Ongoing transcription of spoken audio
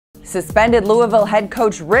Suspended Louisville head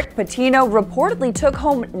coach Rick Pitino reportedly took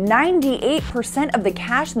home 98% of the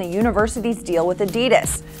cash in the university's deal with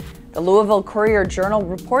Adidas. The Louisville Courier-Journal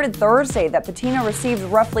reported Thursday that Pitino received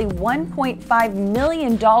roughly $1.5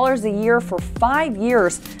 million a year for 5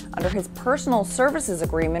 years under his personal services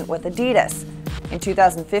agreement with Adidas. In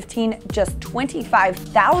 2015, just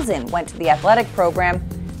 $25,000 went to the athletic program.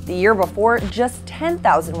 The year before, just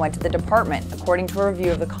 $10,000 went to the department, according to a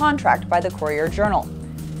review of the contract by the Courier-Journal.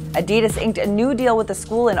 Adidas inked a new deal with the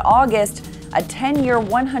school in August, a 10-year,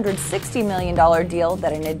 $160 million deal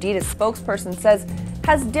that an Adidas spokesperson says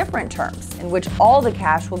has different terms, in which all the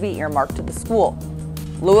cash will be earmarked to the school.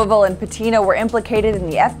 Louisville and Pitino were implicated in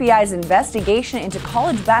the FBI's investigation into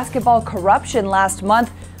college basketball corruption last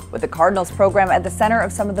month, with the Cardinals program at the center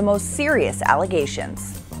of some of the most serious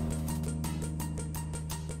allegations.